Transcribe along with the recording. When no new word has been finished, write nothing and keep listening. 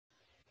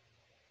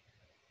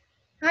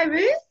Hi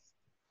Ruth,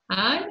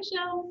 Hi,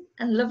 Michelle.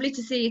 and lovely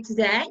to see you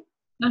today.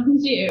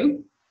 And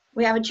you?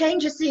 We have a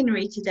change of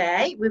scenery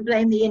today. We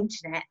blame the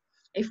internet.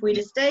 If we'd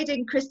have stayed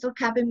in Crystal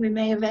Cabin, we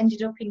may have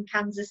ended up in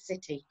Kansas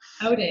City.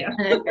 Oh dear.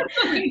 I don't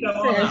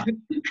So, want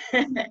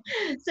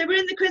so we're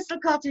in the Crystal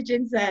Cottage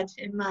instead,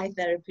 in my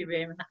therapy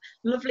room.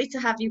 Lovely to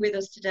have you with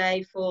us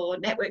today for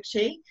Network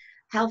She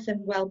Health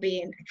and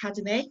Wellbeing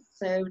Academy.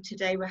 So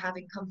today we're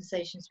having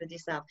conversations with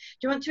yourself.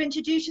 Do you want to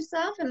introduce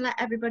yourself and let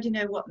everybody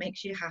know what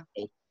makes you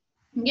happy?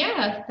 that.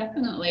 Yeah,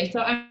 definitely. So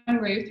I'm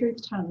Ruth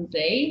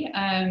Tansy.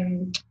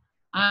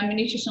 I'm a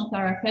nutritional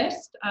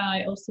therapist.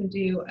 I also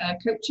do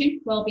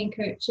coaching, wellbeing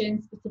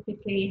coaching,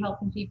 specifically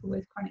helping people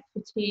with chronic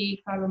fatigue,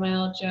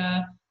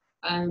 fibromyalgia,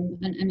 and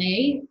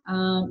ME.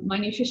 My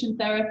nutrition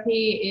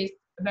therapy is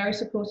very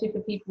supportive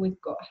for people with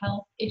gut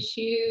health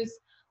issues,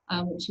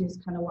 which is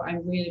kind of what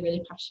I'm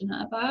really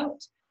passionate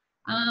about.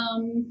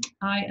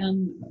 I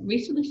am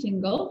recently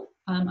single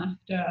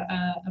after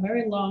a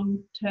very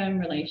long-term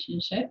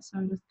relationship, so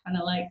I'm just kind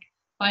of like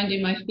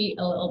finding my feet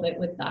a little bit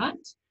with that.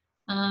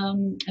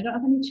 I don't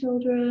have any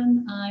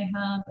children. I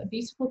have a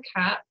beautiful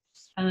cat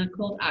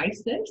called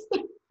Isis.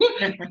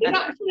 She's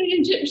actually an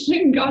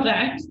Egyptian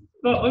goddess,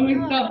 but when we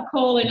Oh, start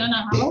calling her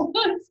now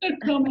to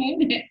come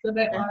in, it's a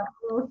bit like,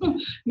 oh,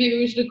 maybe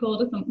we should have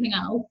called her something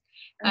else.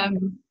 oh,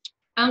 Um,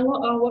 and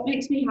what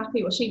makes me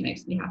happy? Well, she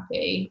makes me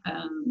happy.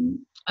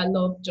 I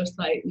love just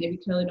like maybe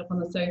curling up on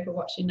the sofa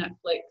watching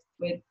Netflix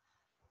with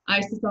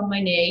Isis on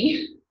my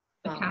knee,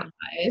 the cat oh.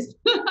 that is.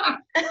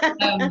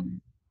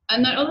 um,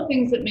 and then other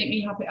things that make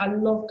me happy. I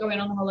love going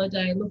on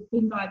holiday. I love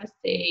being by the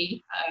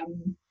sea.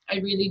 I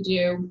really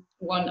do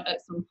want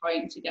at some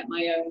point to get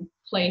my own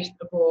place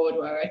abroad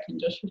where I can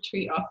just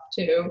retreat off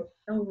to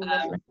Oh,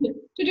 lovely.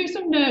 to do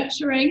some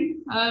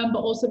nurturing, but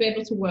also be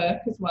able to work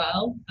as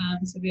well.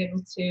 So be able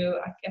to,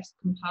 I guess,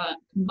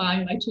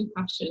 combine my two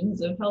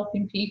passions of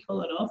helping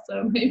people and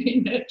also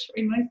maybe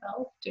nurturing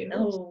myself too, which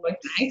is Oh, quite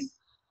nice.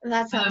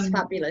 that sounds Um,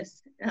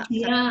 fabulous.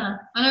 yeah,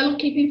 and I love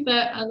keeping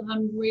fit.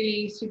 I'm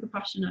really super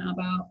passionate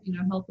about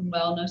health and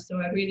wellness. So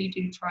I really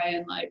do try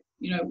and like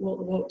walk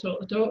the walk, talk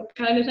the talk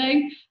kind of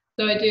thing.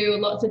 So I do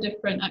lots of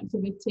different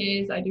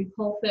activities. I do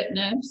pole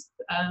fitness.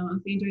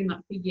 I've been doing that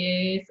for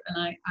years, and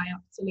I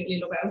absolutely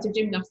love it. I was a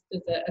gymnast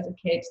as a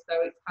kid, so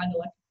it's kind of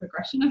like a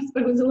progression, I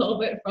suppose, a little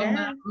bit from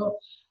that. Yeah.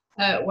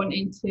 But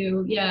wanting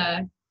to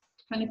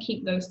kind of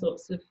keep those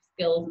sorts of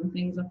skills and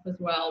things up as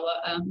well.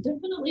 But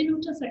definitely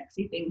not a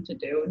sexy thing to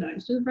do. No,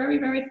 it's just very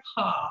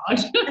hard.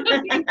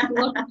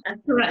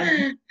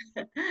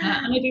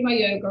 And I do my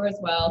yoga as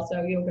well.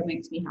 So yoga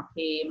makes me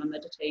happy. My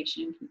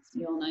meditation keeps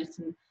me all nice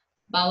and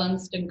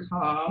balanced and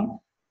calm.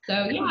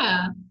 So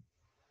yeah,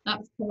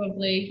 that's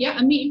probably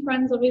and meeting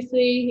friends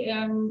obviously.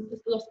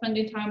 Just love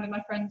spending time with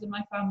my friends and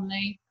my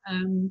family.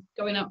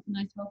 Going out for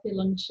nice healthy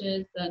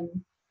lunches and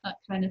that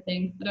kind of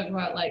thing. I don't go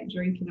out like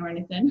drinking or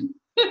anything.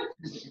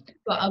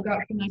 But I'll go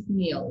out for nice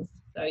meals.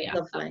 So yeah.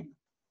 Lovely.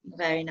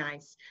 Very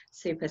nice.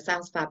 Super.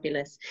 Sounds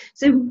fabulous.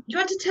 So, do you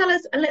want to tell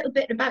us a little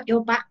bit about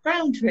your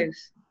background,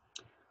 Ruth?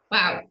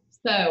 Wow.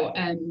 So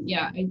I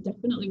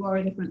definitely wore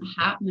a different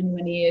hat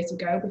many years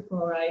ago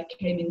before I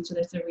came into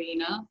this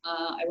arena.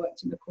 I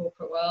worked in the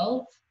corporate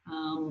world.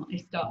 I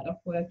started off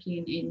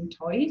working in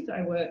toys.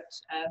 I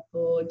worked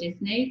for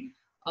Disney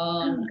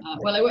on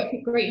I worked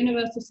at Great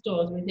Universal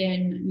Stores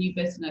within New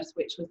Business,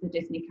 which was the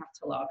Disney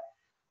catalog.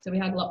 So we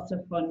had lots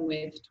of fun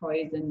with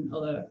toys and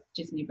other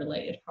Disney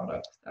related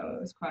products. So it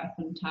was quite a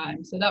fun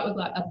time. So that was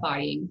like a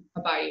buying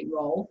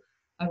role.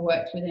 I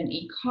worked within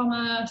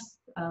e-commerce.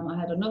 I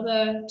had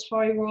another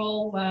toy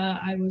role where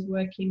I was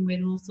working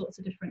with all sorts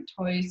of different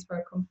toys for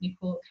a company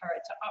called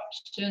Character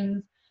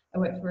Options. I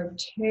worked for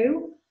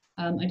O2.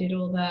 I did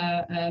all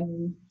their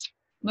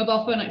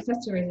mobile phone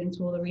accessories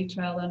into all the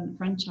retail and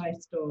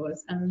franchise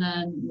stores. And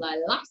then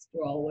my last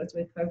role was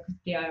with Focus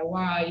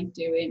DIY,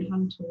 doing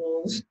hand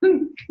tools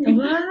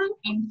Wow.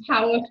 and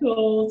power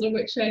tools, of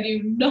which I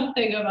knew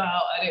nothing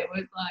about. And it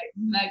was like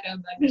mega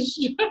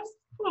stressful.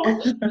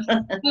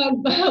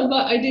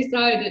 But I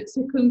decided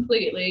to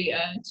completely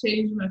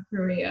change my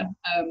career.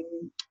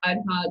 I'd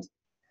had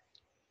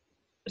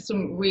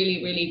some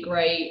really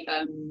great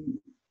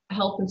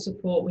help and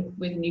support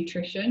with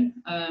nutrition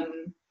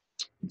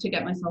to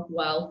get myself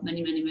well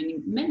many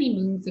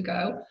moons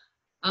ago.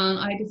 And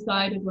I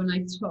decided when I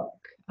took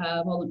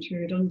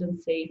voluntary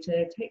redundancy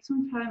to take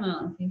some time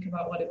out and think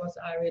about what it was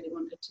that I really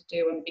wanted to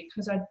do. And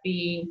because I'd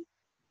been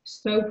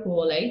so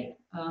poorly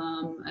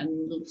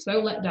and so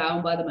let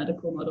down by the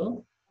medical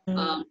model, Mm.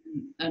 um,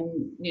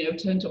 and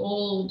turned to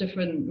all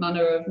different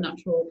manner of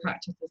natural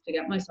practices to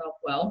get myself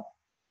well.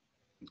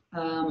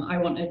 I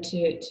wanted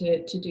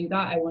to do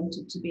that. I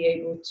wanted to be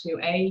able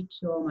to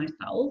cure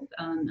myself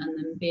and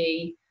then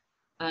b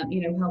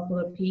help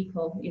other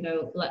people.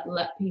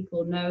 Let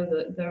people know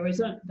that there is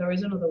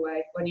another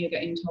way. When you're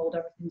getting told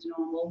everything's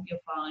normal, you're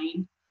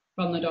fine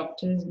from the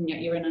doctors, and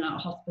yet you're in and out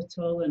of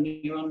hospital and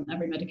you're on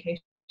every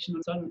medication.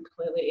 And so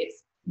clearly,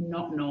 it's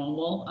not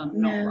normal and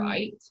not No.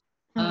 right.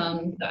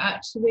 That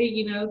actually,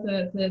 you know,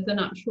 the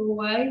natural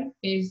way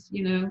is,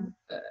 you know,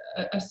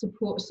 a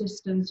support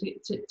system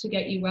to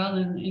get you well,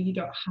 and you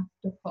don't have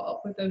to put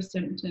up with those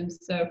symptoms.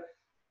 So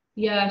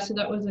yeah, so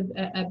that was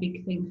a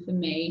big thing for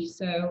me.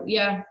 So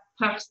yeah,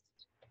 past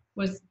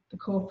was the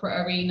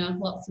corporate arena,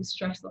 lots of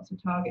stress, lots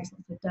of targets,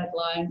 lots of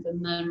deadlines,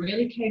 and then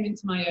really came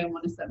into my own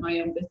when I set my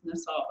own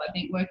business up. I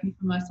think working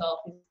for myself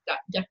is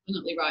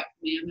definitely right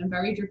for me. I'm a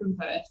very driven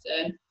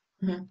person.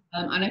 Mm-hmm.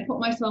 And I put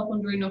myself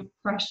under enough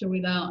pressure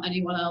without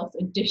anyone else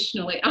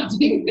additionally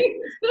adding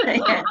things.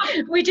 Yeah.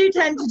 We do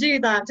tend to do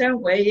that,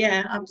 don't we?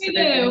 Yeah,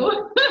 absolutely. We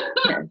do.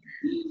 Yeah.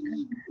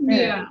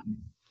 Yeah.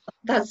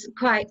 That's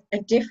quite a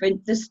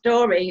different, the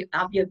story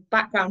of your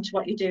background to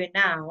what you're doing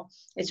now,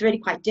 it's really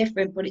quite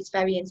different, but it's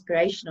very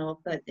inspirational,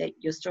 that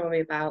your story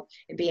about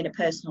it being a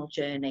personal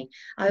journey.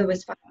 I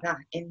always find that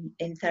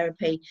in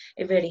therapy,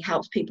 it really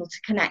helps people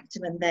to connect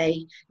when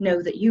they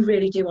know that you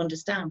really do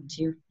understand.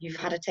 You've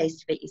had a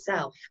taste of it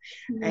yourself.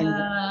 And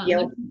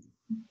Yeah.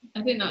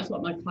 I think that's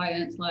what my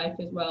clients like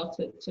as well,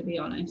 to be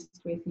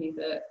honest with you,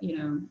 that, you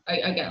know,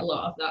 I get a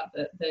lot of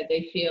that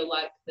they feel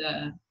like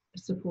they're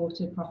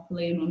supported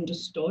properly and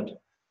understood.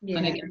 yeah.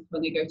 And I guess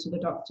when they go to the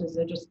doctors,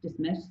 they're just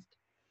dismissed.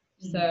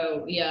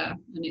 So yeah,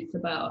 and it's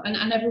about,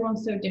 and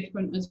everyone's so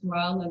different as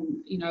well. And,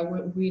 you know, I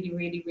work really,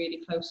 really,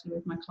 really closely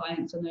with my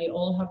clients, and they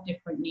all have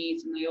different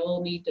needs, and they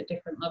all need the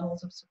different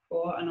levels of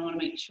support. And I want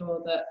to make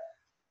sure that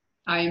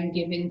I'm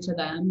giving to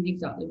them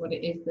exactly what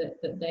it is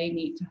that they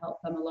need to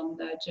help them along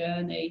their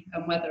journey.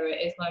 And whether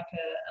it is like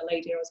a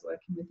lady I was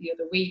working with the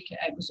other week,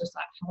 it was just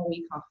like, have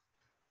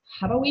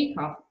a week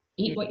off,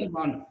 eat what you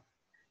want.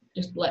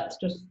 Let's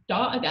just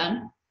start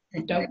again.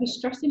 Don't be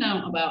stressing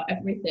out about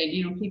everything.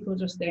 You know, people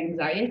just, the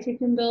anxiety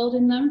can build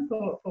in them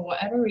for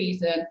whatever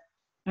reason.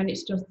 And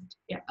it's just,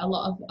 yeah, a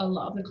lot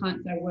of the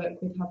clients I work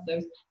with have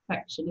those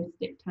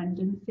perfectionistic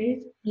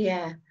tendencies.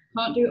 Yeah.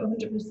 Can't do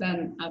it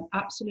 100%. I've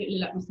absolutely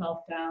let myself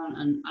down,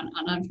 and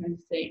I'm trying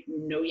to say,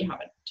 no, you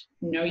haven't.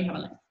 No, you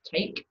haven't. Let's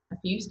take a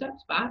few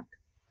steps back,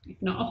 if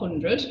not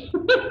 100.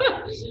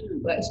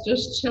 Let's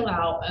just chill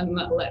out and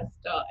let's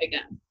start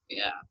again.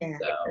 Yeah.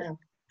 So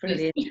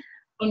brilliant.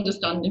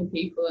 Understanding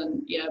people,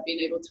 and yeah, being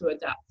able to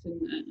adapt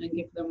and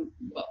give them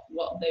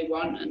what they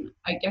want. And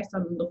I guess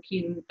I'm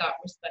lucky in that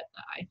respect,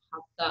 that I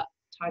have that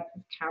type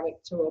of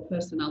character or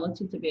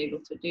personality to be able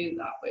to do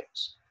that,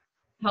 which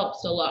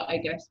helps a lot, I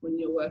guess, when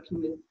you're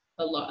working with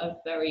a lot of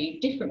very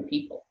different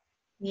people.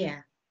 Yeah.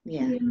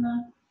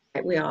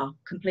 We are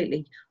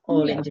completely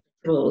all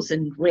individuals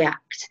and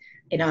react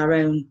in our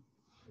own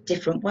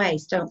different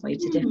ways, don't we,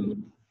 to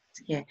different.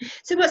 Yeah.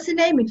 So what's the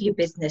name of your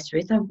business,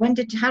 Ruth? And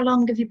how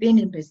long have you been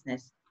in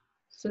business?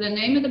 So the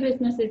name of the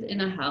business is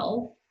Inner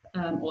Health,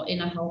 or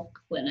Inner Health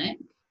Clinic.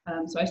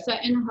 So I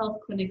set Inner Health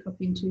Clinic up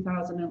in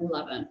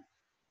 2011.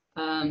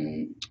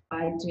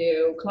 I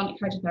do colonic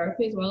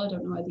hydrotherapy as well. I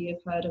don't know whether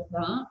you've heard of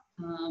that.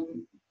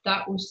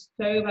 That was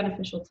so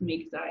beneficial to me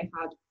because I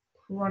had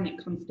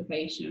chronic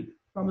constipation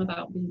from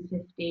about being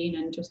 15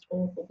 and just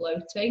awful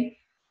bloating.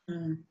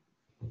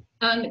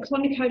 And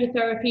colonic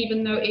hydrotherapy,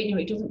 even though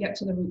it doesn't get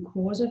to the root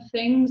cause of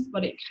things,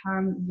 but it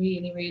can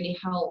really, really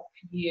help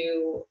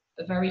you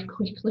very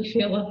quickly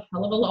feel a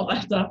hell of a lot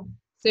better.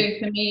 So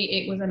for me,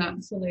 it was an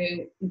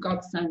absolute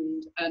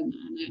godsend, and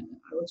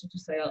I would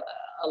just say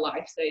a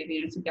lifesaver,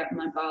 you know, to get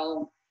my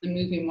bowel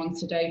moving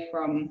once a day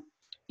from,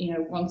 you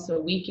know, once a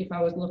week if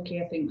I was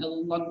lucky. I think the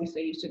longest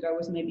I used to go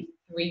was maybe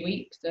 3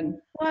 weeks. And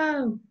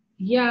wow.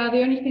 Yeah,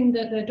 the only thing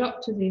that the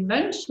doctors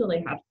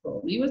eventually had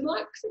for me was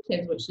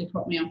laxatives, which they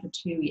put me on for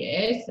 2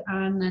 years,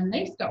 and then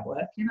they stopped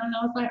working, and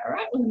I was like, all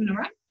right, well, I'm in a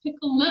right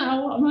pickle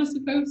now. What am I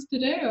supposed to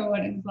do?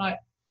 And it was like,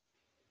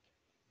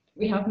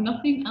 we have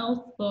nothing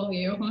else for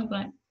you. And I was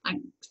like,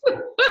 thanks.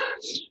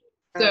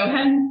 So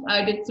hence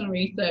I did some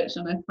research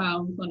and I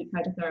found colonic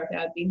hydrotherapy.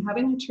 I'd been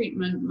having the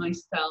treatment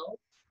myself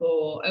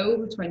for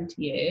over 20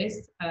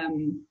 years.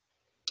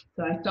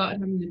 So I started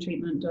having the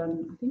treatment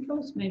done, I think I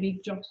was maybe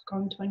just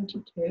gone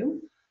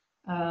 22.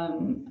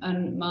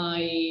 And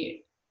my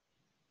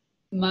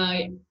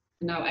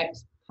now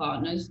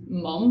ex-partner's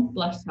mum,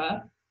 bless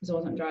her, because I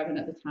wasn't driving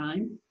at the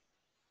time.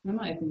 I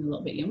might have been a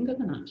little bit younger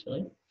than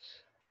actually.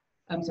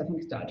 So I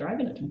think I started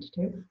driving at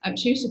 22.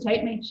 She used to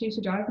take me, she used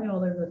to drive me all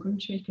over the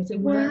country because it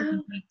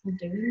wasn't people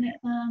doing it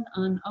then.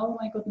 And oh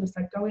my goodness,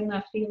 I'd go in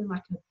there feeling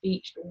like a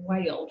beached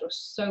whale,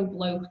 just so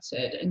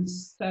bloated and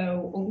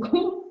so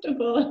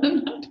uncomfortable.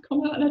 And I'd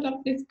come out and I'd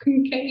have this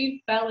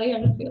concave belly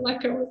and I feel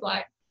like I was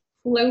like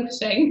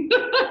floating.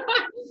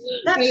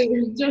 It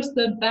was just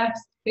the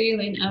best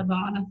feeling ever.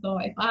 And I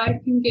thought, if I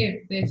can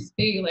give this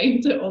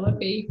feeling to other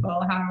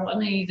people, how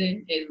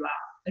amazing is that?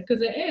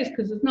 Because it is,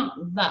 because there's not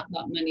that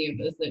many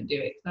of us that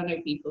do it. I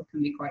know people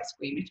can be quite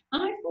squeamish.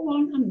 I, for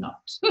one, am not.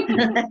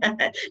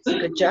 It's a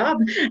good job.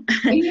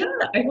 Yeah,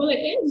 well, it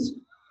is.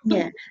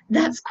 Yeah,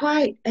 that's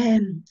quite a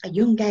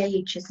young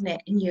age, isn't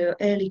it, in your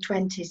early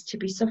 20s to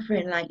be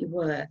suffering like you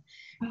were.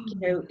 You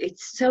know,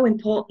 it's so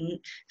important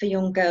for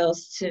young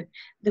girls to,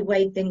 the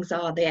way things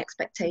are, the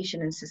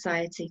expectation in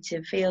society,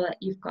 to feel that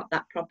you've got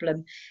that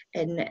problem,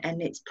 and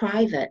it's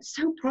private,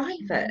 so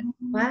private.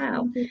 Wow.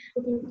 Some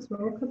people don't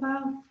talk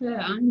about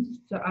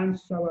it. I'm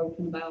so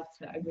open about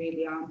it. I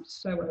really am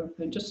so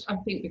open. Just I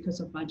think because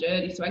of my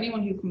journey. So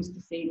anyone who comes to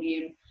see me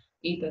in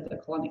either the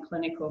colonic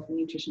clinic or for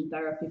nutrition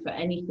therapy for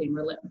anything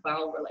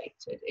bowel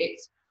related,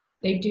 it's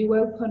they do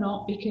open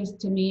up because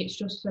to me it's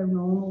just so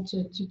normal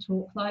to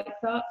talk like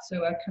that.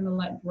 So I kind of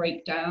like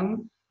break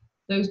down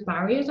those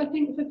barriers, I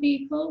think, for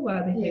people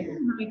where they think, Yeah, oh,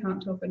 no, you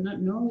can't talk. And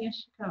no,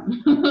 yes,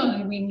 you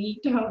can. We need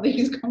to have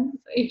these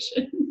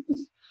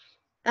conversations.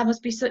 that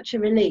must be such a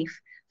relief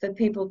for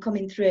people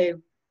coming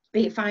through,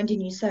 be finding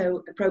you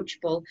so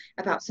approachable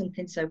about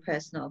something so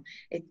personal.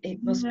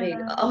 It must be,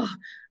 Yeah, oh,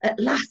 at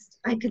last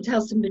I can tell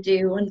somebody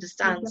who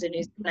understands and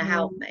who's going to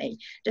help definitely. me.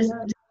 Yeah, Does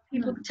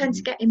people tend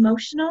to definitely. get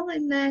emotional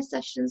in their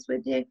sessions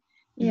with you?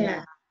 Yeah.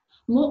 Yeah.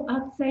 More,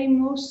 I'd say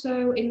more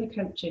so in the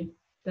coaching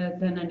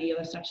than any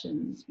other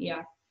sessions.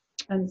 Yeah.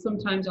 And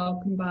sometimes I'll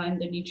combine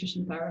the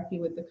nutrition therapy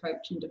with the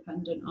coaching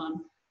dependent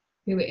on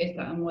who it is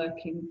that I'm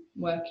working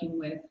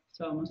with.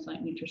 So almost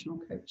like nutritional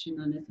coaching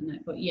then, isn't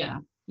it? But yeah,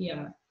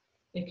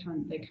 they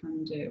can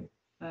do.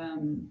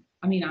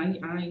 I mean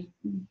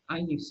I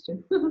used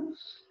to.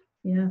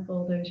 Yeah, for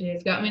all those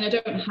years ago. I mean, I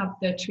don't have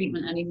the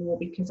treatment anymore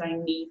because I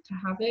need to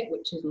have it,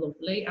 which is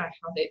lovely. I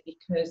have it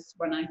because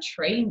when I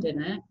trained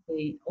in it,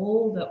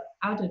 all the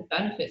added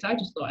benefits, I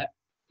just thought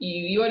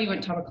you only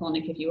went to have a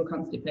colonic if you were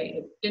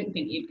constipated. Didn't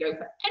think you'd go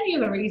for any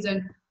other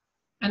reason.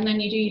 And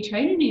then you do your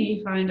training and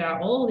you find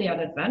out all the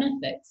added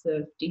benefits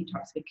of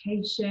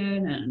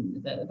detoxification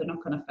and the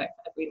knock-on effect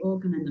for every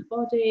organ in the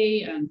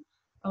body. And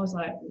I was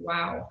like,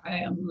 wow, I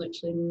am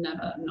literally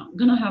never not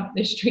going to have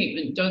this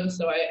treatment done.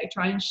 So I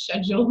try and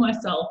schedule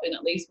myself in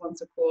at least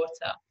once a quarter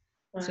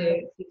Wow.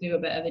 to do a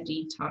bit of a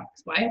detox.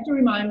 But I have to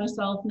remind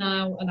myself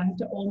now, and I have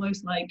to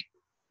almost like,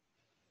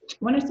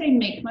 when I say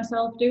make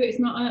myself do it, it's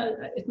not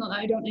that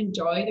I don't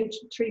enjoy the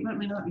treatment. I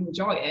mean, I don't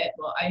enjoy it,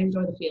 but I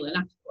enjoy the feeling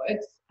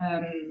afterwards.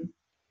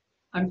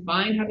 I'm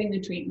fine having the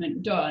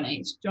treatment done.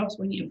 It's just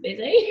when you're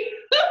busy,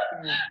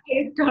 Yeah.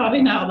 it's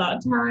carving out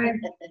that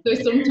time. So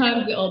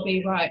sometimes it'll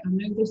be right. I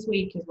know this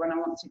week is when I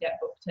want to get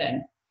booked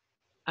in,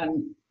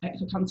 and if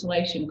a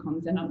cancellation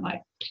comes in, I'm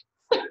like,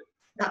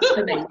 That's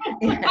for me.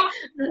 Yeah.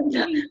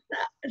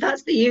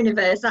 That's the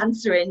universe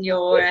answering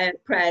your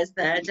prayers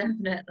there,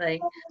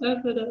 definitely.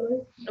 definitely.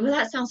 Well,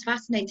 that sounds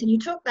fascinating. You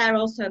talked there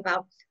also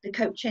about the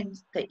coaching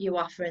that you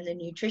offer and the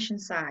nutrition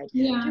side. Do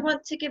Yeah. you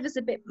want to give us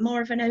a bit more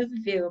of an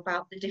overview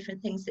about the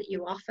different things that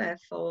you offer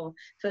for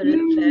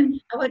Mm.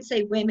 I won't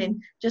say women,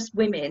 just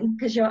women,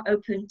 because you're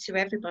open to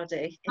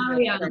everybody in I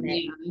your am,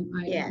 clinic. yeah.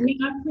 I Yeah.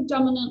 mean, I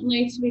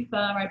predominantly, to be fair,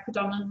 I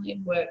predominantly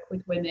work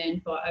with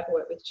women, but I've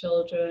worked with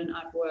children,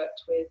 I've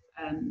worked with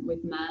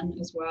men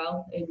as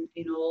well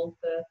in all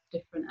the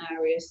different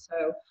areas.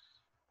 So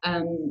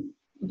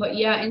but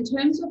yeah, in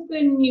terms of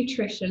the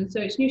nutrition,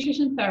 so it's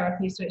nutrition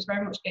therapy, so it's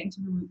very much getting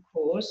to the root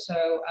cause.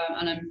 So,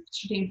 and I'm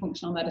studying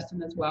functional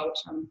medicine as well, which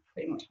I'm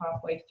pretty much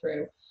halfway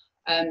through.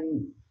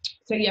 Um,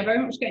 so yeah, very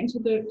much getting to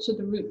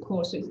the root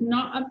cause. So it's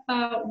not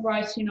about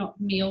writing up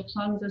meal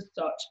plans as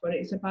such, but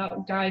it's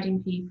about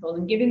guiding people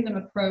and giving them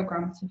a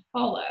program to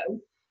follow,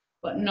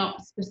 but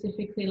not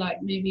specifically like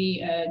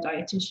maybe a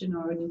dietitian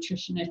or a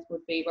nutritionist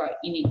would be, right,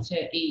 you need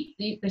to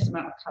eat this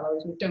amount of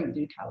calories. We don't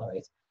do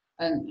calories.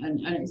 And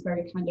it's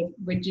very kind of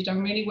rigid.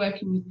 I'm really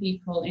working with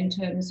people in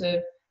terms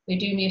of they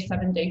do me a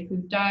 7-day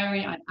food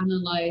diary. I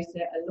analyze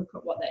it. I look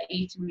at what they're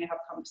eating. We have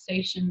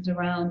conversations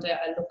around it.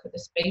 I look at the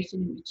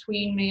spacing in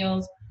between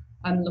meals.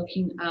 I'm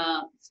looking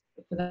at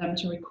for them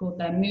to record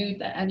their mood,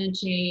 their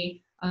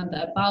energy, and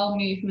their bowel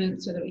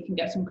movement so that we can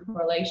get some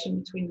correlation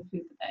between the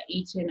food that they're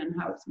eating and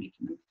how it's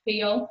making them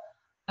feel.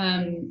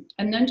 And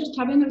then just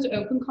having those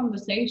open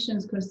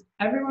conversations because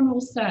everyone will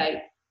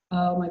say,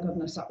 oh my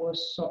goodness, that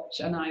was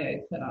such an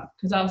eye-opener.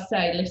 Because I'll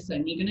say,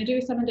 listen, you're going to do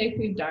a 7-day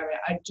food diary.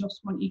 I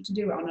just want you to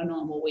do it on a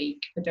normal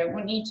week. I don't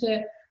want you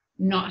to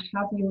not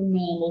have your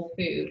normal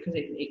food because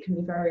it can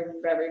be very,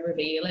 very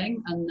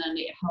revealing and then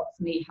it helps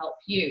me help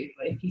you.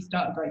 But if you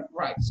start going,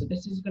 right, so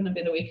this is going to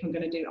be the week I'm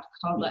going to do,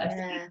 I can't let us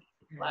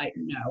eat. Like,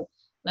 no,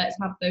 let's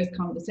have those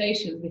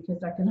conversations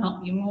because I can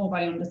help you more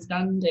by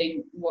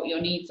understanding what your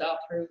needs are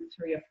through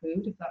your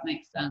food, if that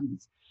makes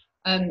sense.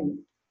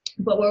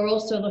 But we're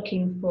also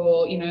looking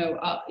for,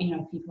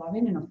 people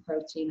having enough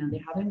protein and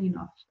they having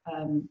enough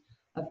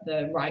of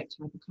the right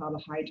type of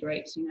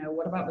carbohydrates.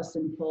 What about the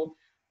simple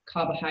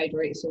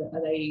carbohydrates?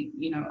 Are they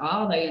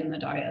in the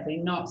diet? Are they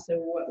not? So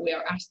what we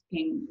are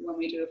asking when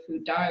we do a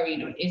food diary,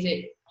 is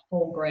it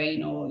whole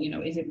grain or,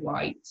 is it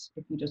white?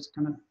 If you just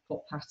kind of put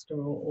pasta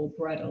or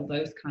bread or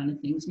those kind of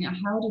things,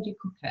 how did you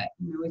cook it?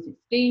 Is it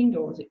steamed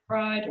or was it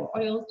fried? What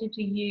oils did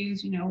you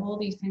use? All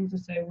these things are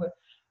so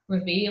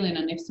revealing,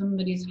 and if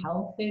somebody's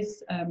health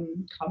is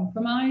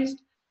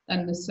compromised,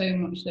 And there's so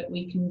much that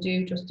we can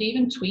do, just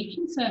even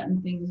tweaking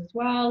certain things as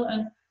well.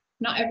 And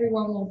not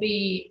everyone will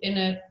be in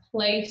a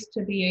place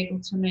to be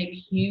able to make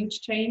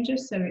huge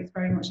changes. So it's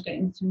very much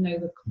getting to know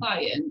the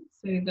client,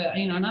 so that,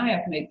 you know, and I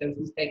have made those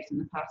mistakes in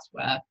the past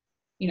where,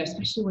 you know,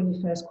 especially when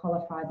you first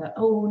qualify, that,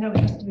 oh no,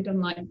 it has to be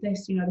done like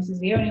this, you know, this is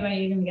the only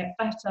way you're going to get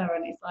better.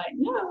 And it's like,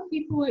 no,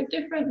 people work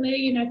differently.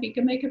 You know, if you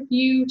can make a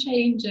few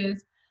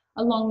changes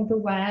along the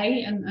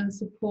way and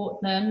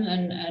support them,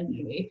 and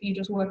if you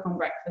just work on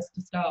breakfast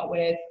to start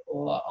with,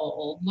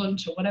 or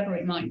lunch or whatever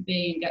it might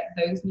be, and get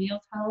those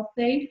meals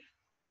healthy,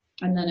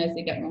 and then as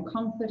they get more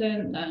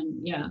confident, then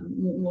yeah,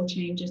 more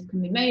changes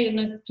can be made, and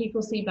as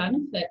people see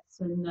benefits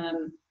and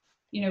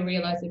you know,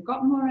 realize they've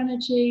got more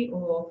energy,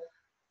 or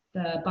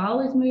the bowel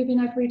is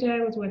moving every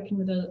day. I was working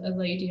with a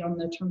lady on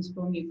the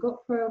Transform Your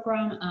Gut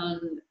program,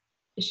 and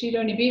she'd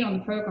only been on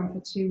the program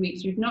for 2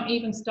 weeks. We've not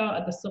even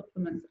started the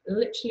supplements.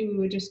 Literally, we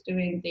were just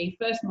doing the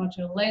first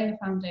module, laying the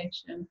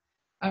foundation,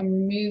 and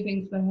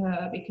removing for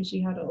her, because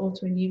she had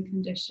autoimmune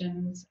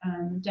conditions,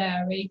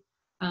 dairy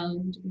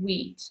and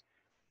wheat.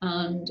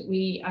 And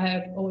I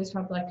have always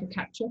have like a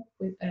catch up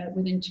with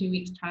within 2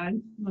 weeks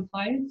time for my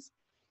clients.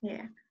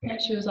 Yeah.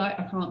 And she was like,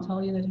 I can't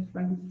tell you the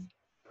difference.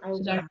 Oh,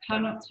 She said, I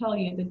cannot tell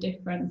you the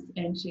difference.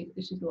 And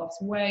she's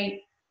lost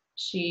weight.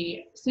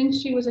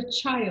 Since she was a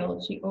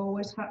child, she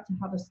always had to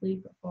have a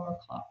sleep at 4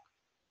 o'clock.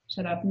 She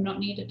said, I've not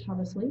needed to have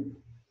a sleep.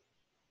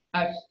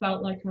 I've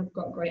felt like I've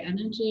got great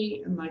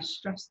energy, and my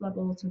stress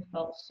levels have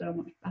felt so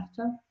much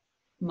better.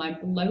 My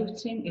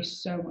bloating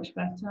is so much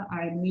better.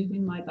 I'm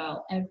moving my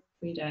bowel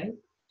every day.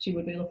 She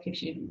would be lucky if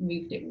she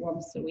moved it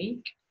once a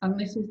week. And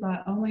this is like,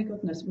 oh my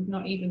goodness, we've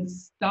not even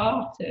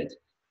started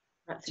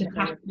to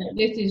tackle it.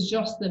 This is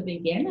just the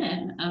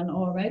beginning, and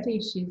already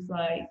she's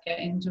like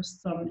getting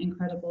just some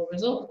incredible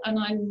results, and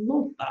I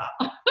love that.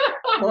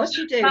 Of course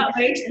you do. That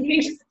makes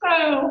me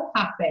so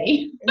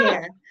happy.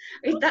 Yeah,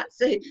 that's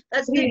the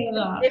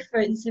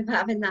difference of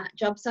having that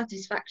job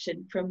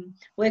satisfaction from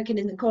working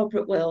in the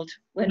corporate world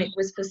when it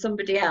was for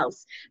somebody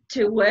else,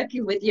 to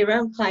working with your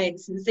own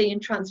clients and seeing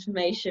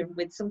transformation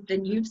with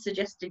something you've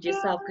suggested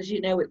yourself, because you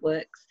know it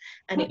works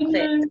and it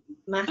clicks.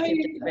 Massive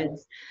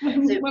difference.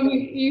 So, when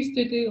we used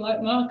to do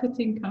like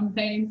marketing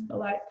campaigns for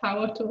like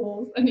power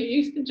tools, and it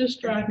used to just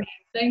drive me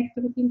insane,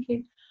 because I'm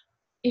thinking,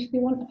 if they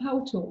want a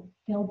power tool,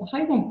 they'll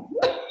buy one.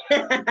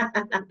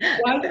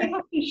 Why do we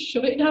have to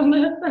shove it down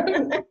their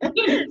throat?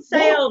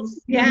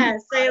 Sales, yeah,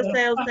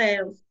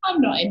 sales.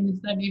 I'm not in this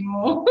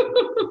anymore.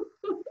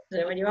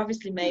 So when you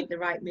obviously made the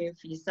right move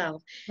for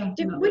yourself.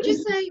 Would you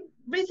say,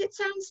 Ruth, it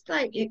sounds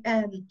like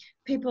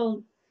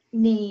people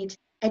need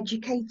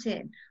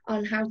educating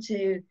on how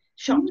to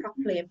shop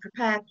properly and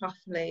prepare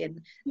properly,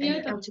 and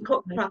how to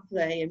cook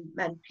properly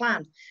and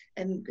plan.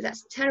 And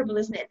that's terrible,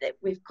 isn't it, that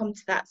we've come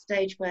to that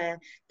stage where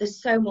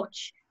there's so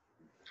much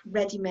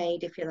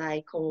ready-made, if you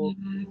like, or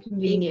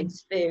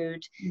convenience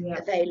food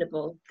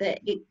available, that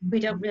we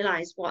don't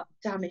realise what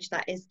damage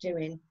that is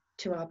doing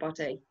to our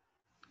body.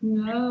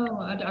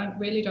 No, I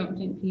really don't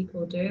think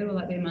people do.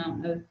 Like the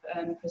amount of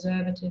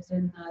preservatives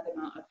in there, the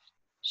amount of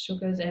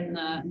sugars in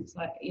there, and it's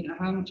like, you know,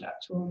 how much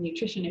actual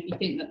nutrition, if you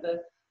think that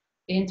the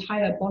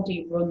entire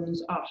body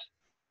runs off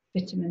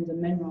vitamins and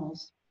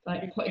minerals,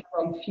 like putting the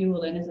wrong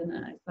fuel in, isn't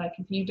it? It's like,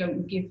 if you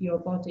don't give your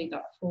body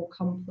that full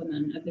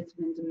complement of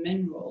vitamins and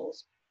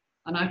minerals,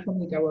 and I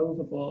probably go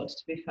overboard,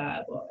 to be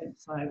fair, but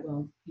it's like,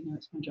 well, you know,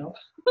 it's my job.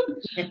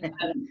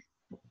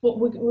 But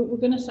we're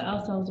going to set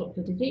ourselves up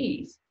for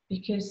disease,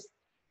 because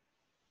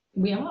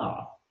we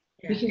are,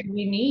 because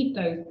we need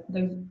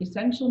those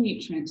essential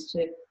nutrients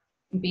to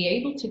be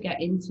able to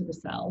get into the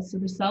cells. So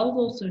the cells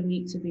also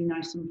need to be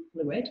nice and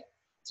fluid,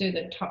 so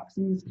that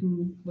toxins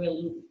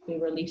will be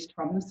released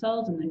from the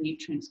cells, and the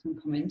nutrients can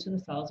come into the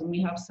cells. And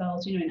we have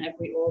cells, you know, in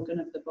every organ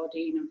of the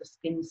body, you know, the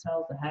skin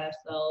cells, the hair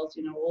cells,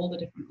 you know, all the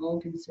different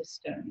organ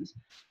systems.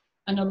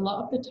 And a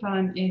lot of the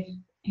time, if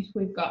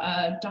we've got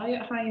a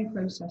diet high in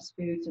processed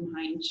foods and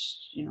high in,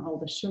 you know, all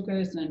the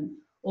sugars and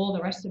all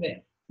the rest of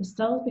it, the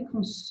cells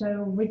become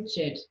so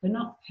rigid, they're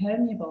not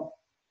permeable.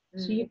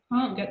 So you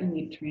can't get the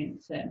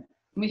nutrients in.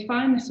 And we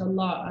find this a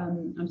lot.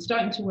 I'm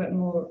starting to work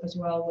more as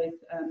well with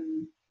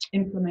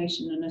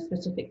inflammation, and a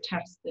specific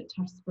test that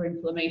tests for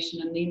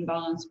inflammation and the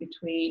imbalance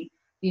between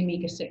the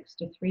omega-6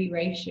 to 3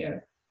 ratio.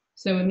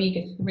 So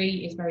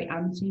omega-3 is very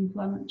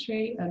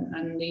anti-inflammatory,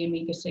 and the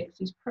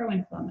omega-6 is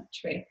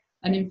pro-inflammatory.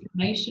 And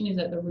inflammation is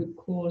at the root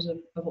cause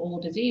of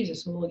all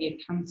diseases. So all your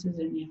cancers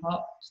and your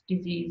heart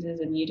diseases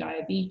and your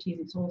diabetes,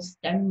 it's all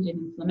stemmed in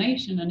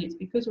inflammation. And it's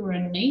because we're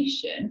a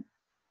nation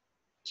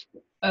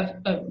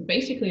of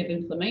basically of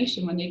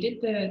inflammation. When they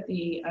did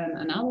the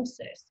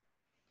analysis,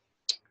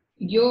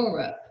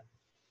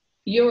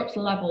 Europe's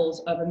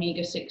levels of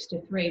omega-6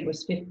 to 3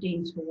 was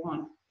 15 to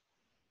 1,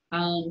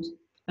 and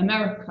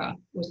America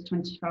was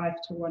 25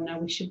 to 1. Now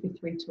we should be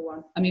 3 to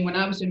 1. I mean, when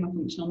I was doing my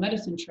functional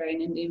medicine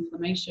training, the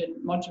inflammation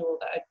module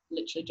that I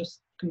literally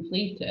just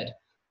completed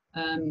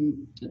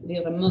the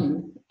other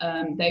month,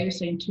 they were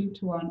saying 2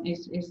 to 1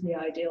 is the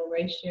ideal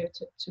ratio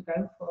to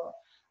go for.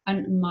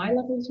 And my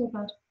levels were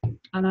bad,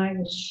 and I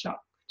was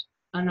shocked.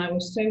 And I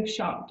was so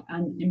shocked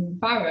and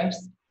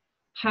embarrassed.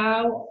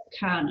 How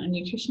can a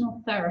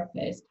nutritional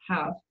therapist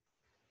have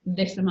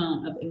this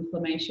amount of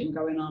inflammation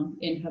going on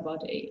in her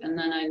body? And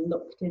then I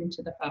looked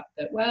into the fact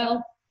that,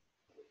 well,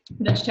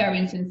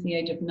 vegetarian since the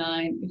age of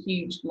 9, a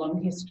huge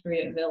long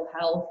history of ill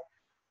health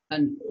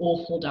and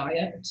awful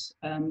diet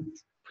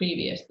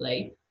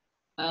previously.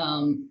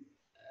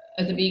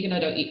 As a vegan, I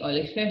don't eat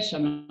oily fish.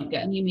 I'm not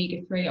getting the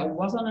omega-3. I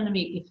was on an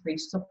omega-3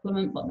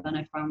 supplement, but then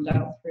I found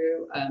out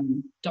through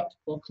Dr.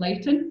 Paul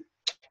Clayton,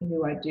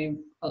 who I do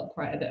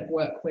quite a bit of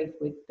work with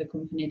the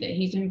company that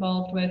he's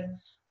involved with,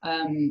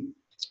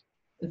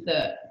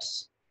 that,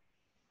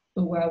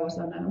 where was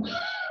I now?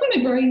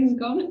 My brain's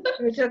gone.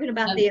 You were talking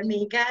about the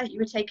omega. You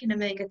were taking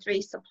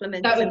omega-3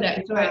 supplements. That was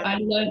it. So I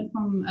learned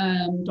from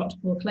Dr.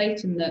 Paul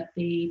Clayton that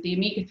the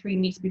omega-3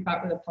 needs to be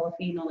backed with a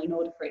polyphenol in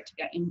order for it to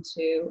get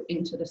into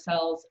the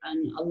cells,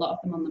 and a lot of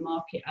them on the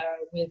market are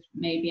with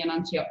maybe an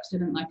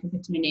antioxidant like a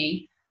vitamin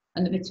E,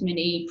 and the vitamin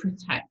E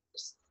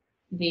protects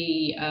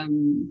the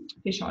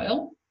fish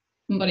oil,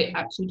 but it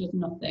actually does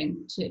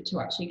nothing to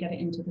actually get it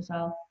into the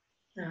cell.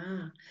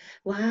 Ah,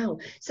 wow.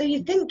 So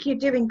you think you're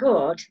doing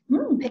good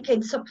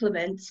picking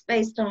supplements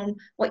based on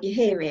what you're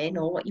hearing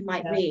or what you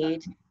might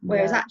read,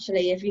 whereas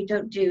actually if you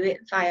don't do it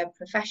via a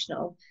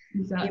professional,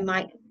 you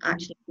might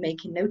actually be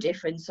making no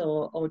difference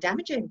or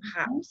damaging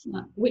perhaps.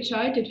 Which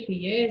I did for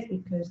years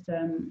because,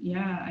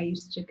 I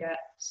used to get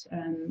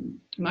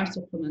my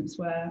supplements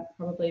where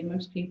probably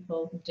most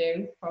people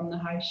do from the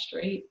high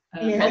street.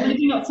 Well,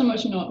 maybe not so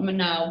much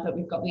now that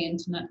we've got the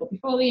internet, but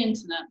before the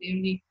internet,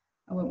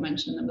 I won't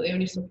mention them, but the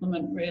only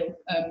supplement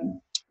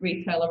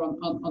retailer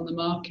on the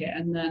market.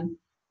 And then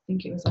I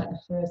think it was like the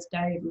first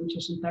day of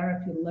nutrition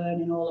therapy,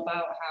 learning all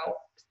about how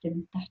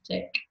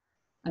synthetic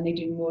and they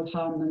do more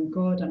harm than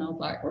good. And I was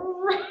like,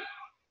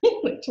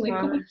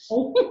 literally.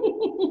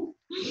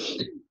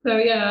 So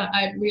yeah,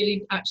 I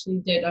really actually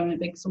did. I'm a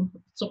big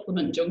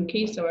supplement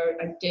junkie. So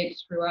I did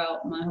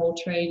throughout my whole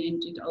training,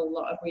 did a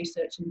lot of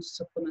research into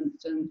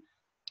supplements, and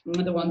one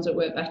of the ones that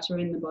work better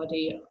in the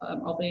body,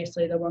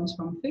 obviously the ones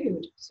from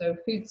food. So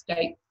food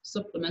state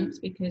supplements,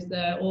 because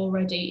they're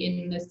already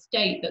in the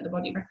state that the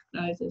body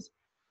recognizes.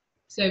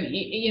 So,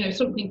 you know,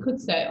 something could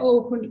say,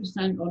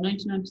 100% or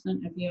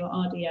 99% of your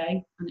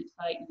RDA, and it's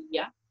like,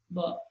 yeah,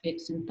 but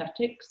it's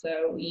synthetic,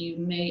 so you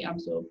may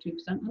absorb 2%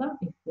 of that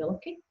if you're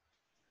lucky.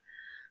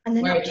 And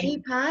they're not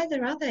cheap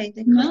either, are they?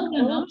 No,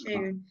 they're not.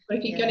 But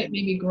if you get it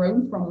maybe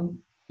grown from,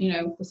 you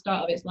know, the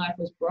start of its life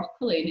was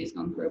broccoli and it's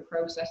gone through a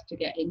process to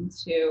get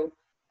into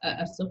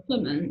a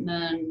supplement,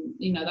 then,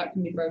 you know, that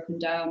can be broken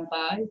down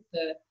by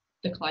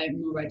the client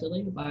more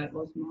readily, by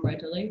us more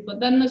readily. But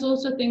then there's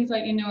also things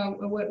like, you know,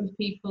 I work with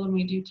people and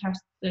we do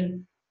tests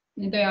and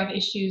they have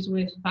issues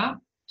with fat,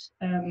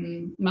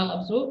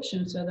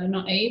 malabsorption, so they're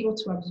not able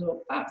to absorb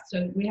fat.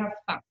 So we have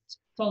fat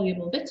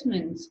soluble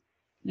vitamins,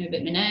 you know,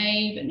 vitamin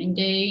A, vitamin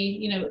D,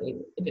 you know,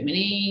 vitamin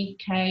E,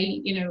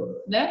 K, you know,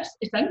 they're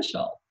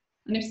essential.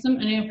 And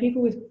if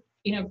people with,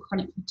 you know,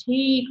 chronic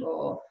fatigue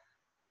or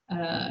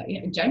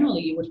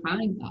generally you would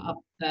find that,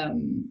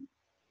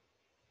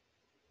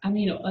 I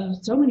mean,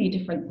 so many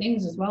different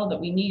things as well that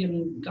we need. I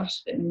mean,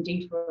 gosh, vitamin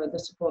D for the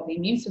support of the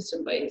immune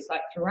system, but it's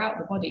like throughout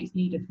the body, it's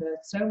needed for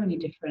so many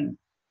different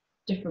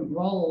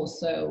roles.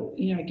 So,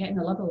 you know, getting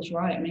the levels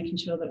right, making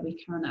sure that we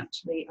can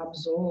actually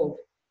absorb,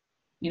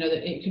 you know,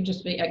 that it could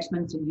just be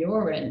expended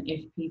urine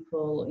if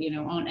people, you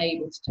know, aren't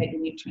able to take the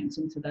nutrients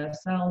into their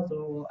cells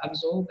or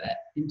absorb it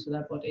into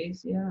their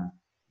bodies. Yeah.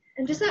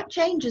 And does that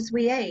change as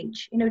we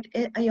age? You know,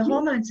 are your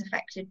hormones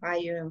affected by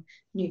your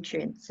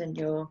nutrients and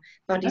your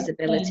body's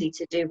ability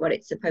to do what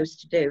it's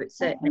supposed to do at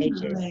certain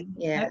ages?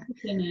 Yeah,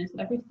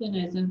 everything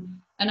is, and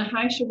a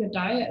high sugar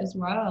diet as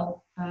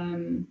well.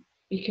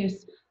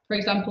 Because, for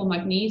example,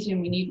 magnesium,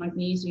 we need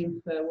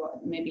magnesium for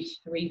maybe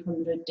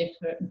 300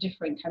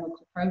 different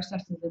chemical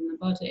processes in the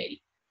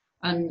body,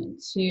 and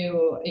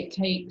it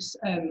takes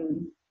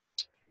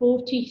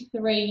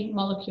 43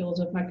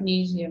 molecules of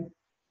magnesium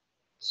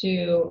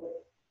to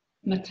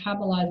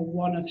metabolize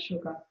 1 of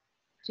sugar.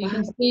 So you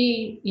can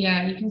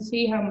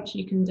see how much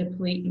you can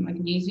deplete the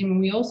magnesium. And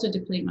we also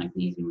deplete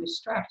magnesium with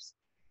stress.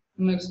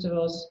 Most of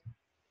us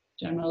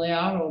generally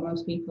are, or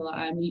most people that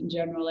I meet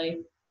generally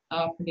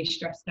are pretty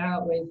stressed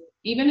out with,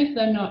 even if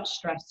they're not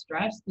stressed,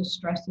 the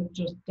stress of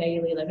just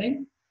daily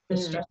living, the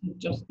stress of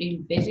just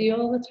being busy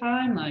all the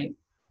time, like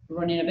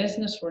running a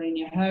business, running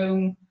your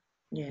home.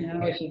 You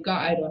know, if you've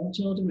got, I don't have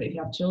children, but if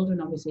you have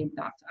children, obviously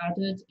that's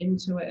added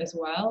into it as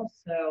well.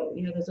 So,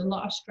 you know, there's a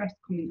lot of stress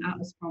coming at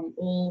us from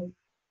all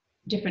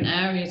different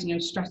areas. You know,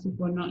 stress if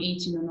we're not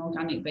eating an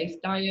organic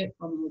based diet,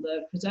 from all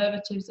the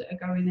preservatives that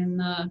are going in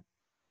there.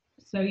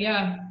 So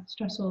yeah,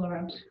 stress all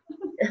around.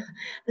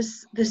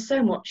 there's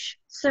so much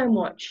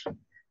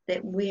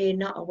that we're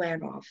not aware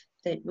of.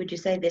 That, would you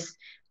say this,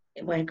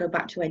 when I go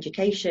back to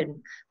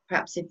education,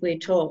 perhaps if we're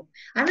taught,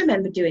 I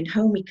remember doing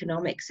home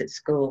economics at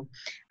school,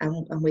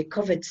 and we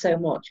covered so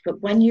much,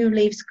 but when you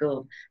leave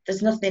school,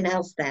 there's nothing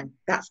else then.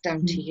 That's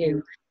down to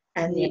you.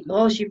 And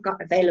all you've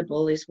got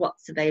available is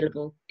what's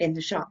available in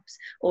the shops,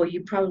 or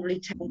you probably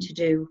tend to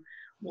do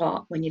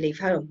when you leave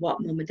home,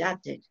 what mum and dad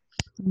did.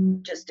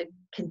 Mm. Just a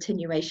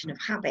continuation of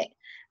habit.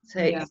 So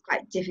Yeah. it's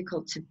quite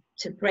difficult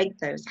to break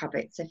those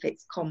habits if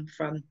it's come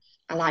from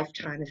a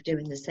lifetime of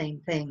doing the same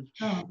thing.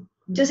 Oh,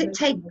 Does it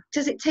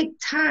take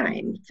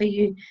time for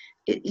you?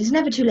 It's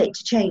never too late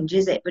to change,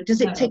 is it? But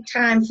does it no. take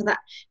time for that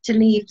to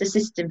leave the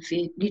system for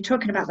you? You're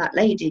talking about that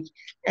lady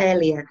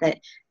earlier that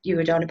you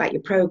were on about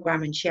your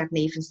program, and she hadn't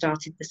even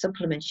started the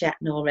supplements yet,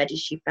 and already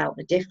she felt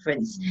the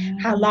difference. Yeah.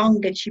 How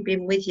long had she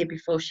been with you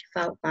before she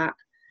felt that?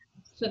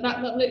 So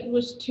that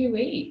was 2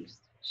 weeks.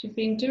 She'd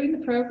been doing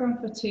the program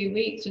for 2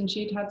 weeks, and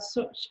she'd had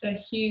such a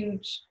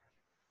huge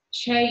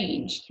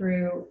change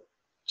through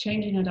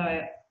changing her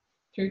diet,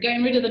 through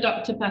getting rid of the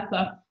Dr.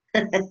 Pepper.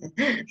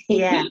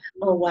 Yeah.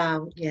 Oh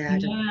wow. Yeah.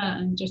 Yeah,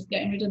 and just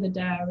getting rid of the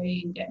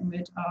dairy and getting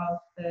rid of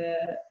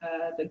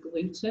the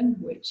gluten,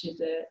 which is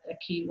a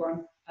key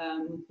one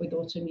with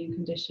autoimmune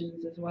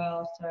conditions as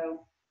well.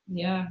 So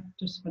yeah,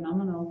 just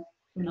phenomenal.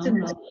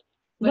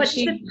 But What does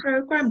the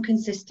program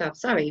consist of?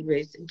 Sorry,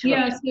 Ruth,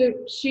 yeah, interrupted.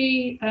 so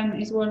she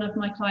is one of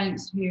my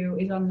clients who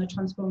is on the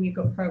Transform Your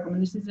Gut program,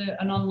 and this is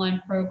an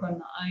online program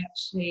that I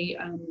actually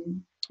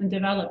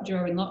developed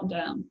during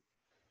lockdown,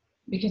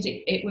 because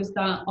it was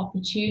that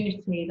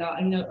opportunity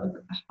that, you know,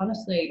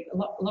 honestly,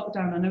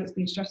 lockdown, I know it's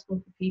been stressful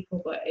for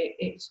people, but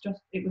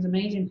it was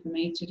amazing for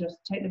me to just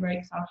take the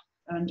brakes off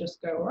and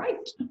just go, right,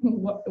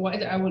 what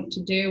is it I want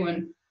to do?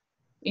 And,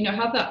 you know,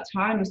 have that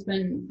time. I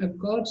spent a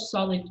good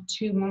solid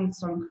 2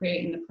 months on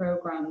creating the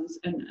programs,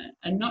 and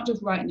not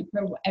just writing the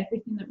program, but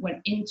everything that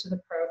went into the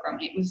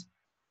program. It was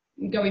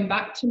going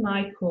back to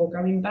my core,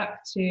 going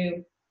back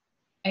to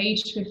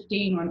age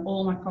 15 when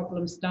all my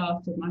problems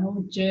started, my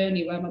whole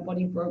journey where my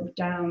body broke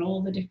down,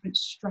 all the different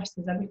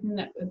stresses, everything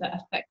that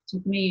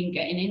affected me, and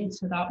getting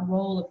into that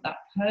role of that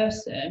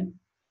person,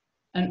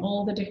 and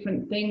all the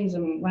different things,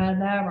 and where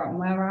they're at and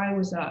where I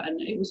was at. And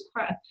it was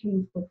quite a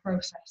painful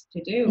process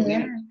to do. Yeah.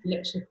 You know,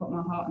 literally put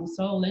my heart and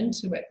soul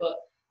into it. But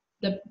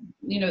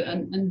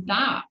and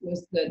that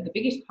was the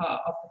biggest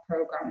part of the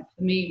program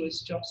for me,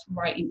 was just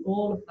writing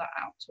all of that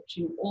out,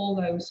 touching all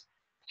those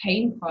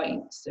pain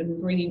points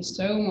and bringing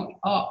so much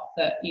up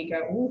that you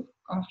go, oh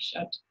gosh,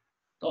 I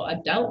thought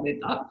I dealt with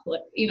that,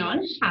 you know,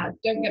 and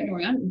don't get me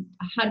wrong,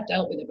 I had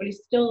dealt with it, but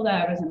it's still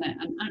there, isn't it?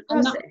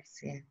 And that,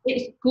 Yeah.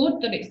 it's good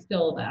that it's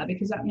still there,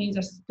 because that means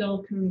I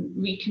still can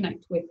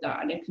reconnect with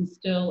that, and I can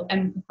still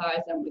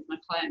empathize then with my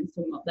clients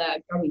and what they're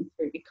going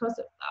through because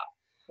of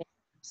that.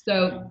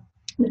 So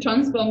the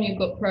Transform Your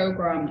Gut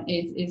program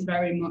is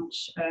very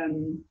much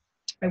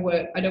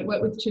I don't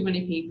work with too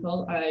many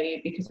people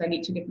because I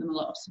need to give them a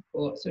lot of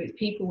support. So it's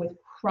people with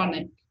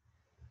chronic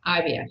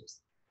IBS.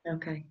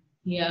 Okay.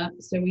 Yeah,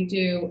 so we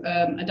do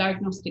a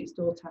diagnostic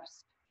stool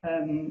test,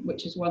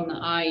 which is one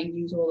that I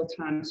use all the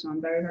time. So I'm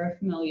very, very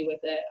familiar with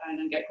it, and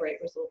I get great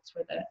results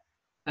with it.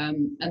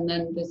 And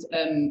then there's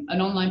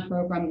an online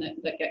program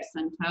that gets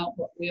sent out,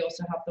 but we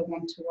also have the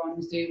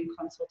one-to-one Zoom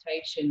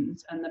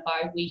consultations and the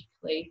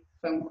bi-weekly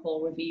phone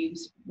call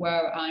reviews,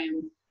 where I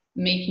am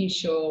making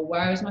sure,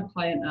 where is my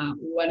client at,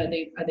 when are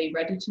they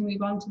ready to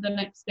move on to the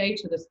next stage.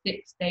 So there's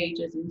 6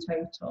 stages in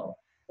total.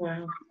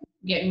 Wow.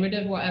 Getting rid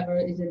of whatever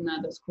is in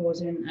there that's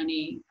causing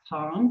any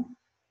harm,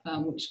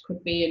 which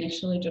could be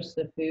initially just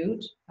the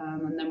food.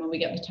 And then when we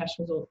get the test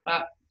results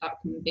back, that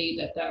can be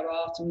that there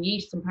are some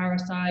yeast, some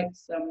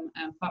parasites, some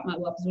fat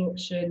metal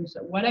absorption,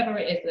 so whatever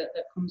it is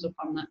that comes up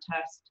on that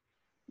test,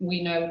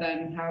 we know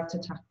then how to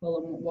tackle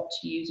and what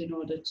to use in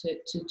order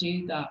to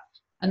do that.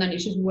 And then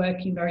it's just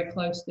working very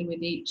closely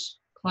with each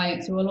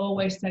client. So we'll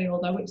always say,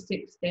 although it's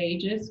 6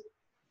 stages,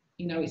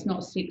 you know, it's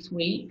not 6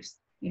 weeks.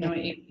 You know,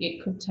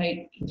 it could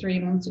take 3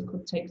 months, it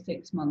could take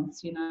 6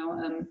 months, you know,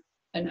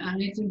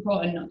 and it's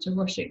important not to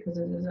rush it, because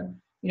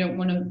you don't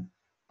want to,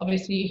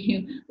 obviously,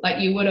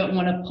 you wouldn't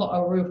want to put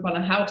a roof on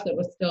a house that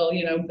was still,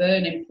 you know,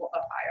 burning, put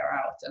a fire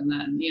out, and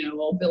then, you know,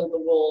 or build the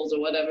walls, or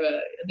whatever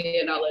the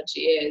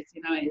analogy is.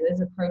 You know, there's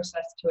a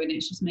process to it, and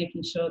it's just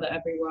making sure that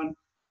everyone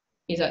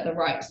is at the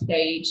right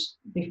stage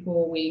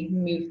before we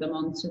move them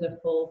on to the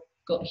full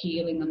gut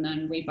healing and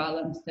then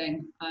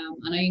rebalancing.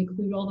 And I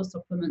include all the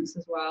supplements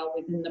as well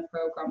within the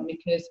program,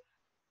 because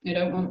I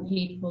don't want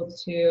people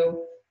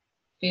to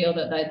feel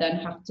that they then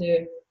have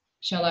to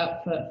shell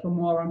out for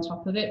more on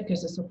top of it,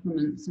 because the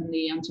supplements and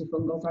the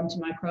antifungals,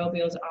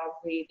 antimicrobials are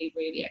really,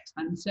 really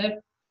expensive.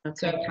 Okay.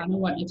 So I kind of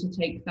want you to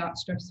take that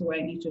stress away,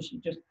 and you just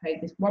pay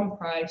this one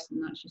price,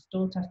 and that's your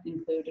stool test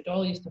included,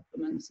 all your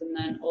supplements, and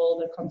then all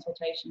the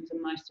consultations and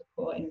my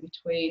support in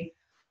between.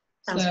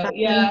 Sounds so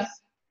fabulous. Yeah,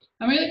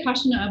 I'm really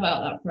passionate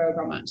about that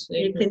program,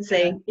 actually. You can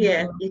see,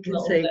 yeah, you can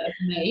see. Bit of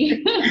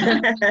me.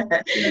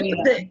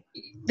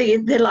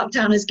 The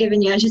lockdown has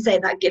given you, as you say,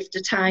 that gift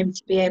of time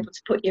to be able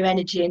to put your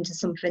energy into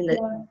something that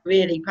you're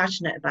really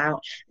passionate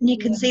about, and you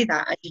can see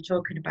that as you're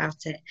talking about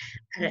it,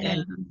 and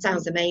it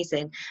sounds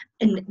amazing.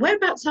 And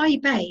whereabouts are you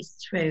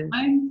based, Ruth?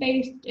 I'm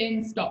based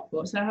in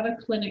Stockport, so I have a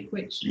clinic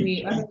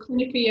I have a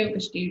clinic, a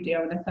yoga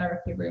studio, and a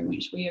therapy room,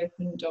 which I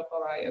opened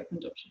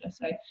up, should I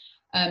say,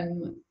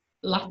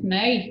 last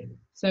May.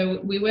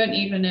 So we weren't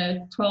even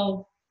a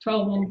 12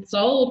 12 months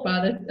old by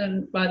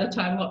the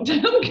time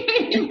lockdown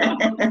came.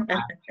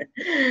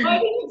 I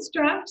didn't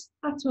stress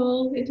at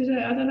all. It didn't.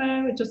 I don't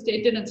know.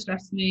 It didn't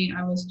stress me.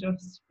 I was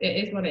just.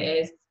 It is what it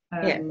is.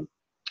 Yeah.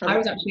 I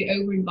was actually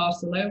over in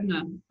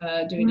Barcelona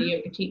doing a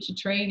yoga teacher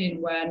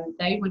training when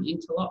they went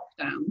into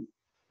lockdown.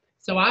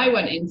 So I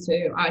went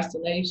into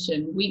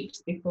isolation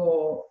weeks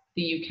before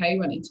the UK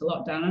went into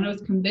lockdown, and I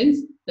was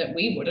convinced that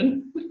we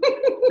wouldn't.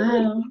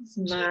 Oh,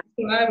 smart.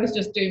 So I was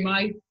just doing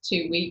my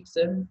 2 weeks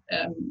of,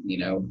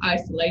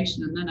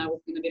 isolation, and then I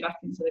was going to be back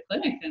into the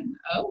clinic. And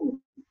oh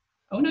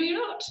no, you're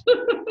not.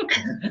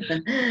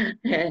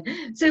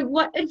 So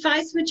what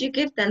advice would you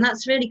give then?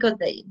 That's really good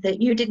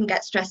that you didn't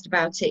get stressed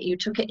about it. You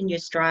took it in your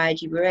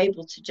stride. You were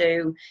able to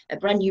do a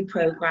brand new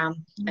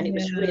program, and it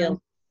was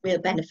real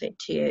benefit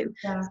to you.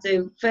 Yeah.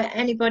 So for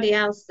anybody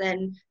else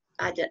then,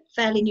 either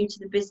fairly new to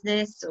the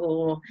business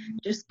or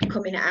just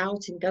coming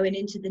out and going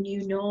into the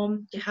new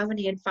norm, do you have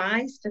any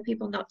advice for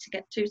people not to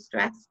get too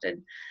stressed? And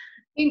I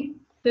think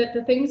that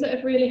the things that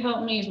have really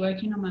helped me is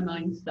working on my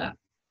mindset.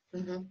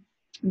 Mm-hmm.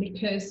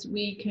 Because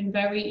we can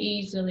very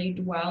easily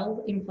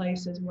dwell in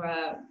places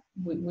where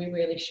we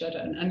really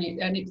shouldn't, and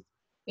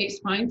it's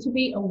fine to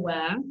be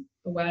aware.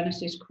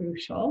 Awareness is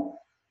crucial,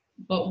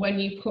 but when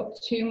you put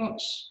too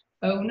much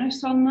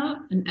onus on that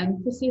and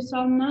emphasis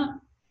on that,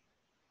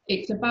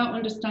 it's about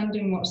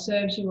understanding what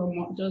serves you and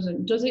what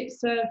doesn't. Does it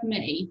serve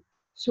me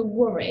to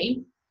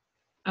worry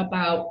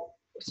about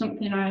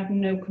something I have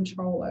no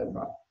control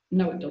over?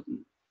 No, it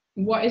doesn't.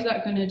 What is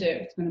that going to do?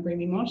 It's going to bring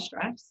me more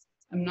stress.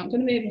 I'm not going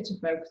to be able to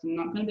focus. I'm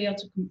not going to be able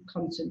to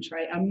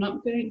concentrate. I'm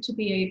not going to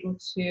be able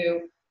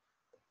to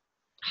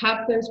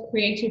have those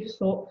creative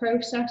thought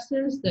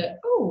processes that,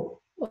 we'll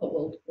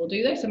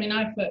do this. I mean,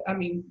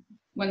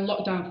 when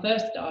lockdown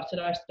first started,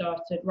 I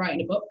started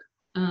writing a book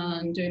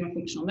and doing my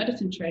functional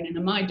medicine training,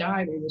 and my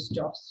diary was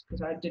just,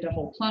 because I did a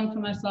whole plan for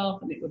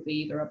myself, and it would be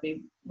either I'd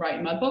be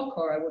writing my book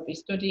or I would be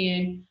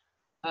studying,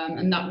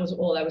 and that was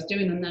all I was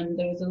doing. And then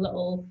there was a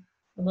little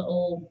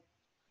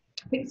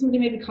I think somebody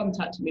maybe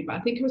contacted me, but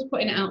I think I was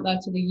putting it out there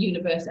to the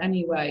universe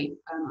anyway.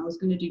 I was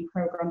going to do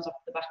programs off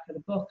the back of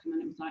the book, and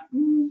then it was like,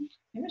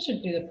 maybe I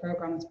should do the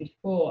programs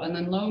before. And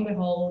then lo and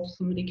behold,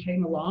 somebody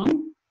came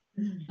along,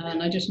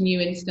 and I just knew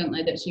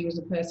instantly that she was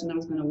the person I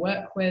was going to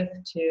work with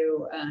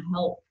to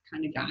help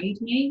kind of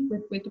guide me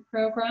with the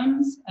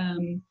programs,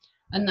 and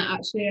that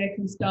actually I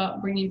can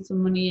start bringing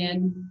some money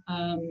in,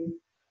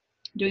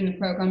 doing the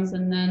programs,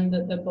 and then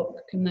the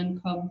book can then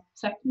come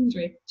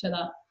secondary to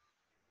that.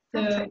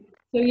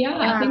 So yeah,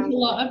 wow. I think a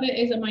lot of it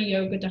is that my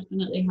yoga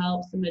definitely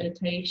helps, the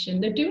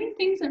meditation. They're doing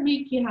things that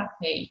make you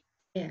happy.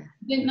 Yeah.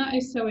 I think that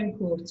is so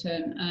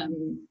important.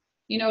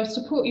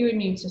 Support your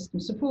immune system.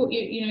 Support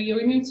your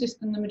immune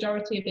system. The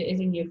majority of it is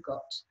in your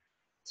gut.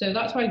 So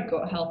that's why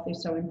gut health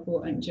is so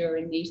important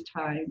during these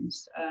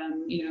times.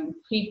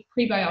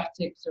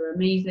 Prebiotics are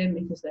amazing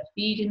because they're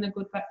feeding the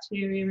good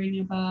bacteria in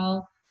your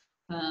bowel.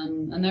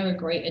 And they're a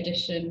great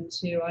addition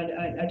to,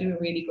 I do a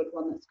really good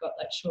one that's got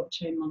like short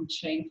chain, long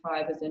chain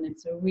fibers in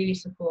it. So really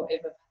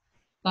supportive of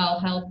bowel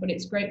health, but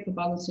it's great for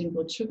balancing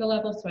blood sugar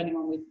levels. So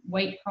anyone with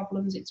weight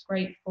problems, it's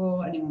great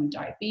for. Anyone with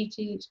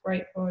diabetes, it's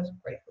great for. It's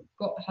great for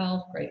gut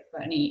health, great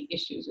for any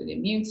issues with the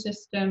immune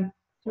system.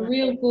 It's a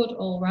real good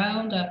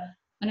all-rounder.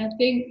 And I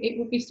think it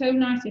would be so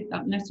nice if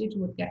that message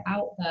would get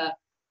out there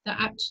that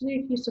actually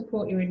if you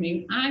support your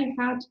immune, I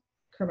had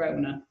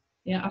corona.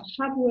 Yeah, I've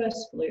had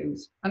worse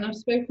flus, and I've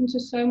spoken to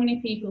so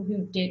many people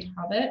who did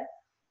have it,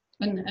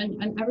 and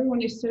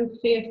everyone is so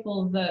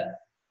fearful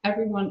that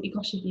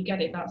gosh, if you get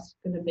it, that's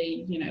going to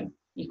be,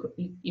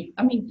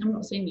 I mean, I'm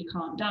not saying you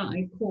can't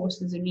die. Of course,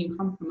 there's immune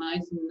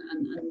compromise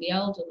and the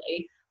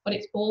elderly, but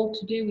it's all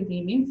to do with the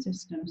immune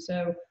system.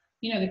 So,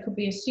 there could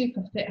be a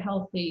super fit,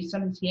 healthy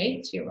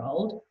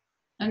 78-year-old,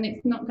 and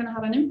it's not going to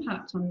have an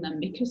impact on them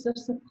because they're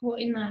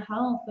supporting their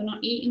health. They're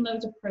not eating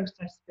loads of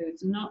processed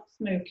foods. They're not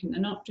smoking.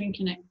 They're not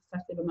drinking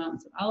excessive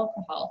amounts of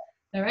alcohol.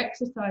 They're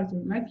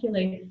exercising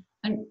regularly.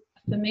 And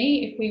for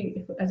me,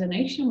 if as a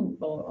nation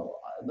or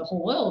the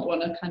whole world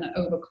want to kind of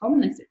overcome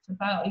this, it's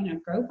about,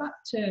 go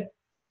back to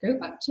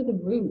the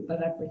root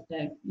of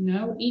everything.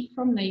 Eat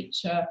from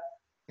nature.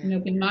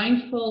 Be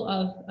mindful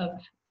of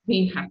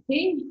being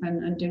happy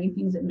and doing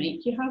things that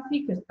make you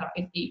happy, because that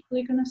is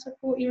equally going to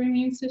support your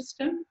immune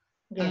system.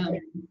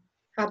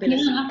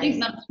 Fabulous. I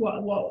think that's what a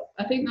lot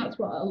of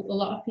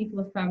people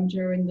have found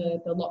during the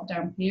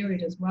lockdown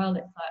period as well.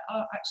 It's like,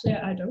 oh, actually,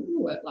 I don't want to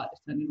work like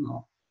this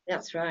anymore.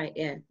 That's right.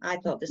 Yeah, I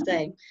thought the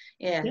same.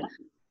 Yeah.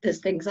 There's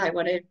things I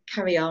want to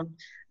carry on.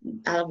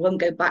 I won't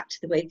go back to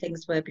the way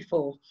things were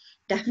before.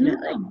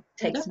 Definitely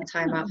take some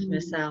time out for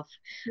myself.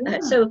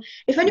 So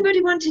if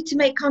anybody wanted to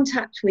make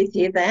contact with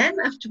you then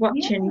after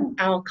watching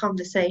our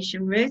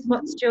conversation, Ruth,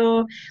 what's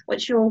your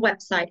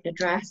website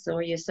address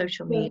or your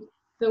social media?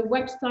 The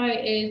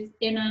website is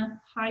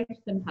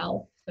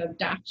inner-health, so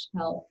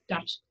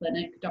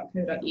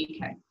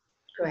 -health-clinic.co.uk.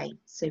 Great,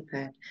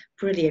 super,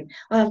 brilliant.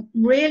 Well,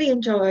 really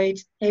enjoyed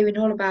hearing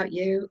all about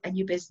you and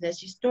your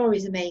business. Your story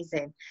is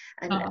amazing,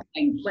 and Oh,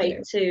 thank wait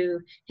you. to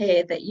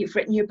hear that you've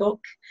written your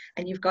book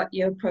and you've got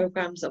your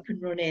programs up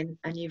and running,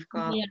 and you've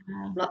got Yeah.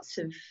 lots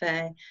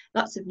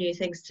of new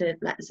things to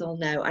let us all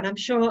know. And I'm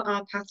sure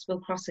our paths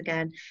will cross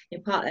again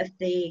in part of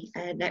the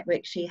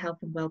Network She Health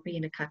and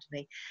Wellbeing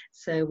Academy.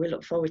 So we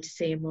look forward to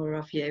seeing more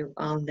of you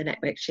on the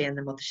Network She and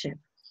the Mothership.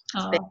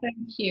 Oh,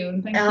 thank you.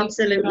 And thank you for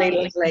Absolutely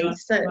inviting lovely.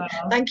 us as So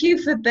well. thank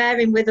you for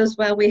bearing with us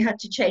while we had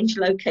to change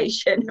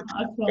location.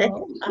 Not at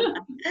all.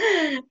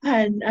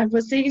 And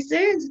we'll see you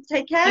soon.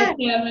 Take care.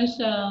 Take care,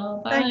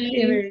 Michelle. Thank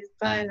you, Bye.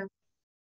 Ruth. Bye.